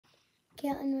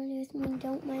get annoyed with me.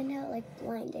 Don't mind how, like,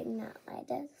 blinding that light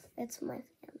is. It's my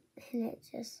family, and it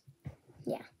just,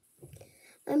 yeah.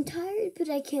 I'm tired, but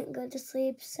I can't go to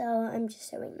sleep, so I'm just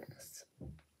doing this.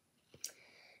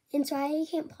 And so I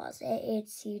can't pause it.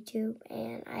 It's YouTube,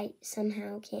 and I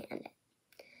somehow can't end it.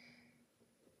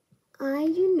 I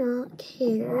do not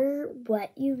care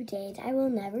what you did. I will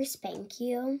never spank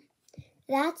you.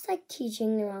 That's like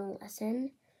teaching the wrong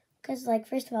lesson. Because, like,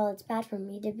 first of all, it's bad for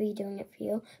me to be doing it for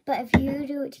you. But if you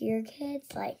do it to your kids,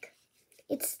 like,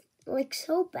 it's, like,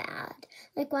 so bad.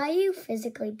 Like, why are you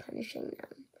physically punishing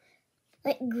them?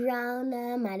 Like, ground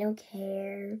them, I don't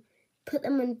care. Put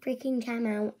them in freaking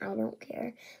timeout, I don't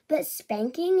care. But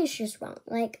spanking is just wrong.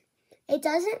 Like, it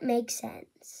doesn't make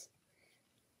sense.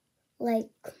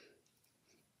 Like,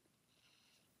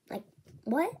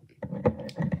 what?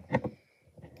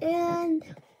 And,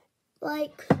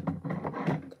 like,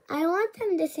 I want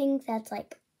them to think that's,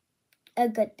 like, a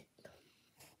good thing.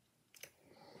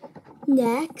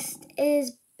 Next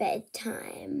is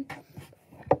bedtime.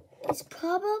 It's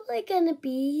probably gonna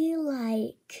be,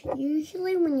 like,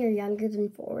 usually when you're younger than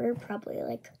 4, probably,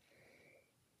 like,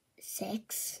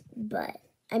 6. But,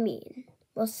 I mean,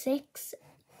 well, 6.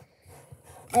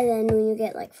 And then when you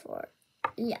get, like, 4.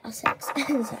 Yeah, 6.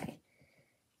 Sorry.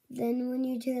 Then when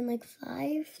you turn, like,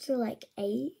 5 to, like,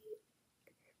 8.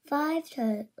 5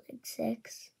 to, like,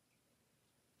 6.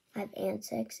 5 and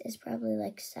 6 is probably,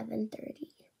 like,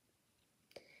 7:30.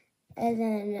 And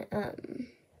then,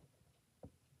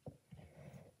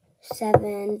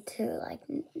 7 to, like,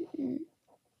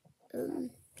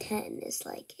 10 is,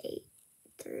 like,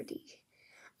 8:30.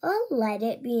 I'll let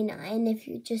it be 9 if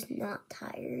you're just not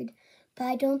tired. But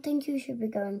I don't think you should be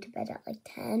going to bed at, like,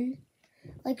 10.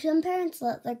 Like, some parents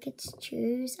let their kids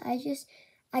choose. I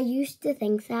used to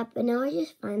think that, but now I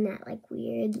just find that, like,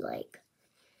 weird. Like,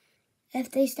 if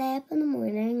they stay up in the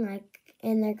morning, like,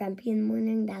 and they're grumpy in the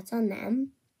morning, that's on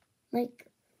them. Like,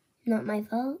 not my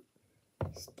fault,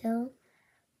 still.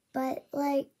 But,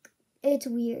 like, it's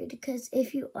weird, because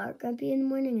if you are grumpy in the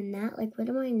morning and that, like, what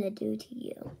am I going to do to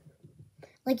you?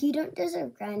 Like, you don't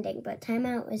deserve grounding, but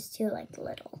timeout was too, like,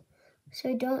 little. So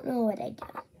I don't know what I do.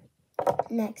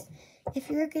 Next, if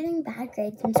you're getting bad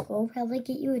grades in school, probably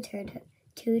get you a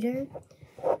tutor.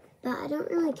 But I don't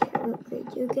really care what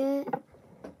grade you get,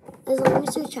 as long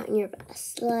as you're trying your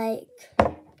best. Like,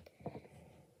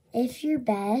 if your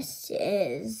best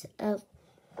is a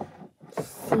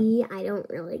C, I don't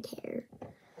really care.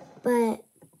 But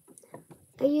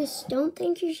I just don't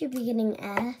think you should be getting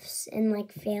Fs and,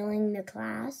 like, failing the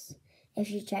class if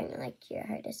you're trying, like, your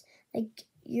hardest. Like,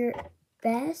 your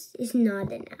best is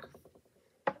not enough.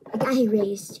 Like, I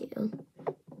raised you.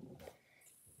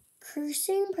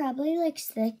 Cursing, probably, like,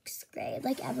 6th grade.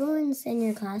 Like, everyone's in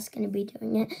your class going to be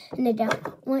doing it. And I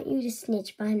don't want you to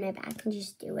snitch behind my back and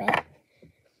just do it.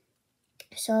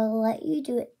 So I'll let you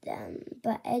do it then.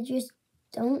 But I just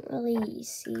don't really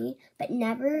see. But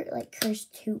never, like, curse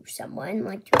to someone,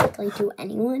 like, directly to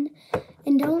anyone.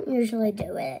 And don't usually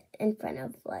do it in front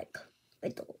of, like,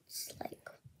 adults. Like,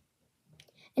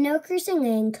 and no cursing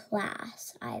in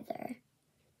class either.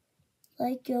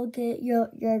 Like, you'll get, your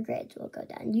grades will go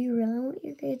down. Do you really want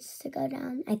your grades to go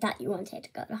down? I thought you wanted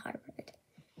to go to Harvard.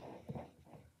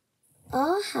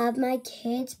 I'll have my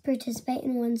kids participate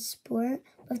in one sport,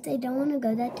 but if they don't want to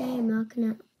go that day, I'm not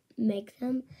going to make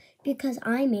them, because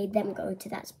I made them go to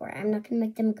that sport. I'm not going to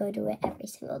make them go to it every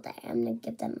single day. I'm going to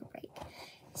give them a break.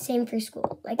 Same for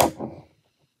school. Like,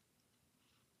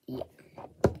 yeah.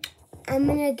 I'm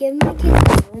going to give my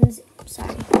kids phones,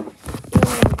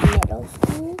 in middle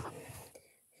school.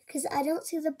 Because I don't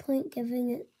see the point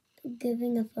giving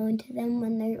a phone to them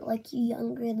when they're, like,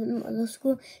 younger than middle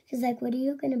school. Because, like, what are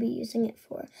you going to be using it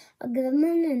for? I'll give them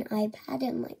an iPad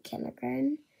in, like,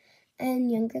 kindergarten.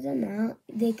 And younger than that,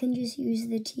 they can just use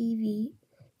the TV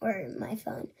or my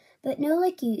phone. But no,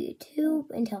 like, YouTube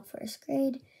until 1st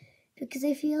grade. Because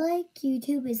I feel like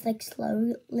YouTube is, like,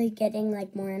 slowly getting,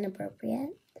 like, more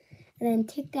inappropriate. And then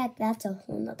TikTok, that's a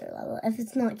whole nother level. If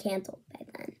it's not canceled by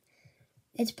then.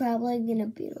 It's probably going to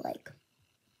be, like,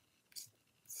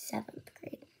 7th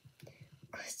grade.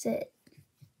 Because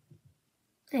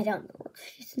I don't know.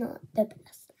 It's not the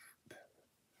best app.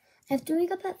 I have to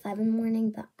wake up at 5 in the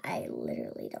morning, but I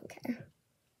literally don't care.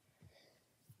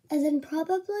 And then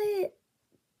probably,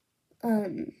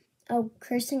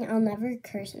 cursing. I'll never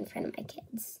curse in front of my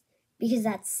kids. Because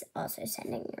that's also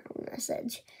sending the wrong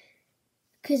message.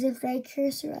 Because if they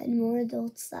curse around more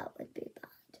adults, that would be bad.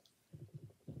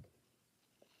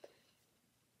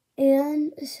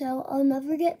 And so I'll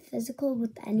never get physical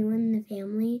with anyone in the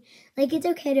family. Like, it's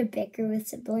okay to bicker with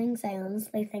siblings. I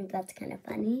honestly think that's kind of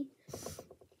funny.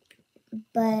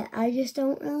 but I just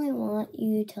don't really want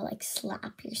you to like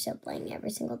slap your sibling every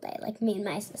single day like me and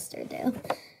my sister do.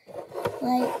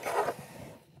 Like,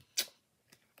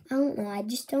 I don't know, I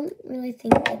just don't really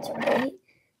think it's right.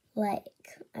 Like,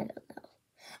 I don't know.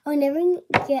 I'll never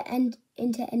get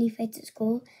into any fights at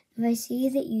school. If I see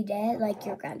that you did, like,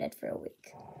 you're grounded for a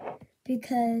week.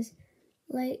 Because,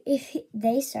 like, if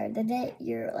they started it,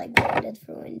 you're, like, grounded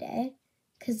for one day.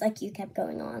 Because, like, you kept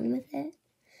going on with it.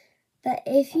 But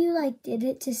if you, like, did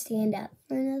it to stand up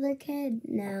for another kid,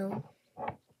 no.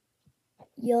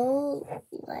 You'll,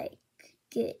 like,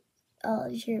 get all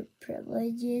of your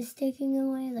privileges taken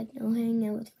away. Like, no hanging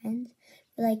out with friends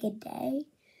for, like, a day.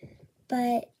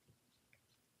 But,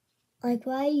 like,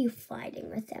 why are you fighting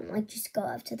with them? Like, just go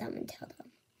up to them and tell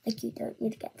them. Like, you don't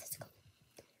need to get physical.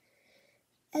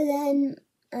 And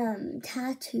then,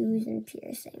 tattoos and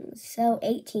piercings. So,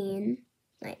 18,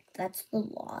 like, that's the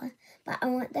law. But I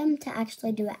want them to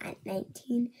actually do it at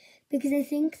 19. Because I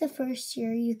think the first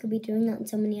year you could be doing that on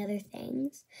so many other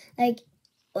things. Like,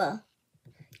 well,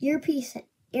 ear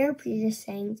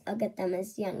piercings, I'll get them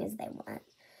as young as they want.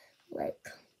 Like,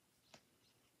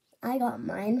 I got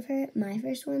mine for my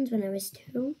first ones when I was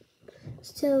 2.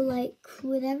 So, like,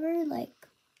 whatever, like,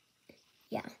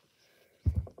 yeah.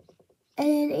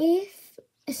 And if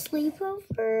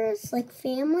sleepovers, like,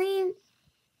 family,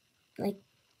 like,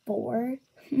 4.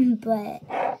 But,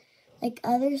 like,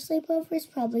 other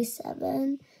sleepovers, probably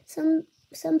 7.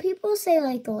 Some people say,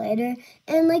 like, later.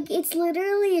 And, like, it's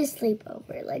literally a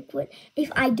sleepover. Like, what if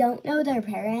I don't know their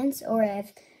parents or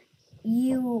if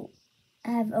you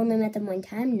have only met them one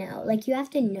time? No. Like, you have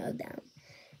to know them.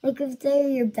 Like, if they're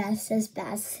your bestest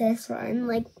friend,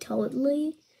 like,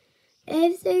 totally.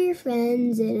 If they're your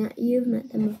friends and you've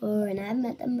met them before and I've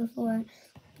met them before,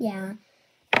 yeah.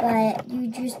 But you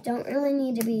just don't really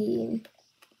need to be,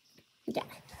 yeah.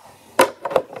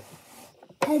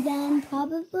 And then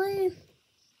probably,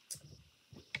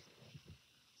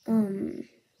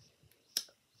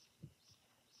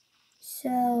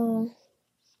 so,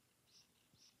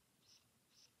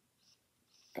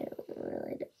 I don't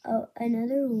really, oh,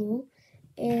 another rule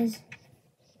is,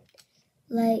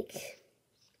 like,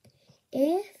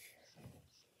 if,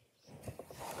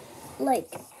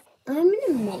 like, I'm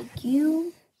gonna make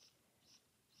you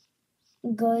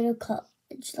go to college.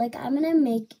 Like, I'm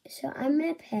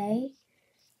gonna pay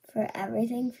for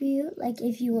everything for you. Like,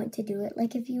 if you want to do it.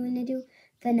 Like, if you want to do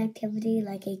an activity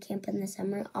like a camp in the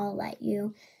summer, I'll let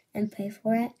you and pay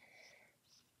for it.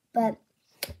 But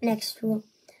next rule,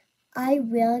 I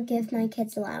will give my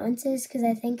kids allowances because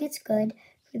I think it's good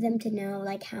for them to know,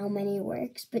 like, how many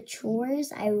works. But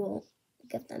chores, I won't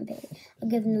give them paid. I'll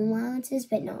give them allowances,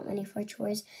 but not money for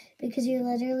chores because you're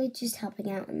literally just helping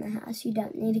out in the house. You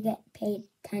don't need to get paid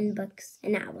 $10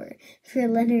 an hour for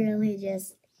literally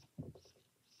just,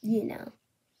 you know.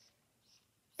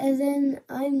 And then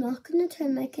I'm not going to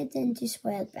turn my kids into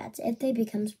spoiled brats. If they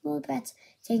become spoiled brats,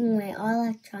 taking away all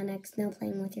electronics, no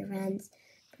playing with your friends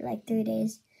for like 3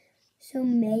 days. So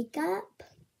makeup,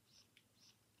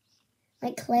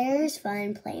 like Claire's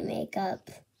fun, play makeup.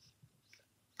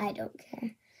 I don't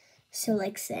care. So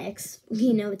like 6,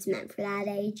 you know, it's meant for that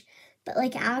age. But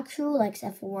like actual like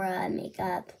Sephora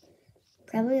makeup,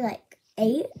 probably like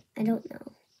 8, I don't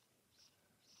know.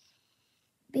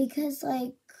 Because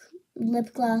like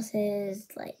lip glosses,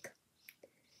 like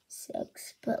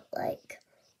 6, but like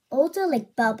also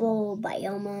like Bubble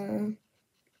Bioma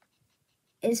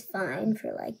is fine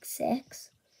for like 6.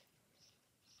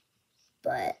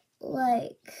 But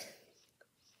like,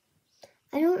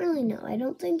 I don't really know. I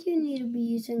don't think you need to be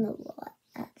using a lot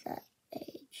at that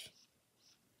age.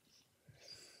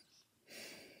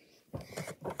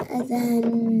 And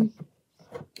then,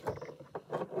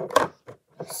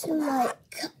 so like,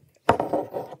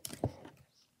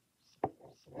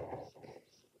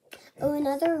 oh,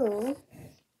 another rule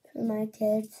for my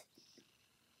kids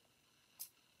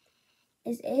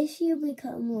is if you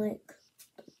become like,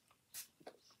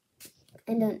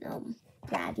 I don't know,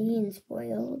 bratty and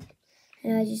spoiled, I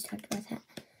know I just talked about that,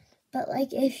 but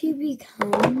like if you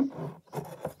become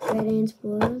bratty and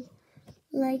spoiled,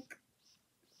 like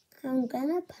I'm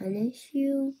gonna punish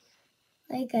you,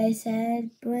 like I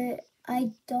said, but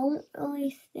I don't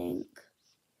really think,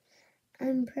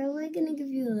 I'm probably gonna give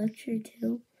you a lecture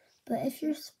too, but if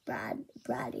you're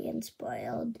bratty and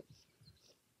spoiled,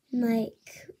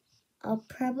 like I'll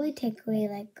probably take away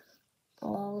like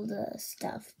all the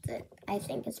stuff that I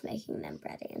think is making them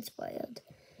bratty and spoiled.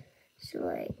 So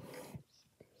like,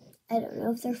 I don't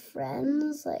know if they're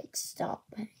friends, like stop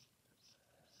with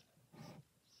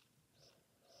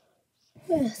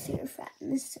your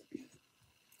friends.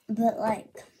 But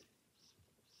like,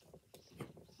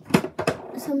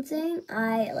 something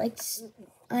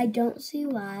I don't see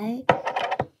why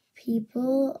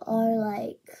people are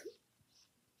like,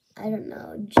 I don't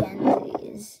know, Gen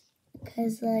Zs.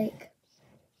 Because, like,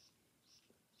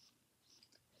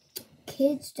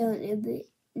 kids don't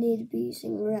need to be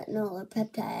using retinol or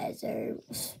peptides or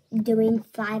doing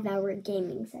 5-hour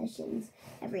gaming sessions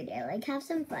every day. Like, have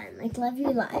some fun. Like, live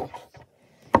your life.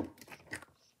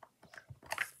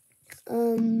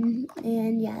 And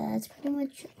yeah, that's pretty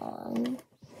much all.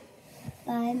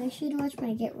 Bye. Make sure to watch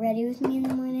my Get Ready With Me in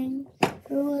the morning.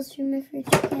 Rules streamer for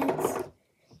 2 kids.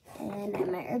 And I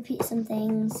might repeat some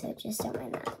things, so just don't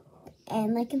mind that.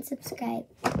 And like and subscribe.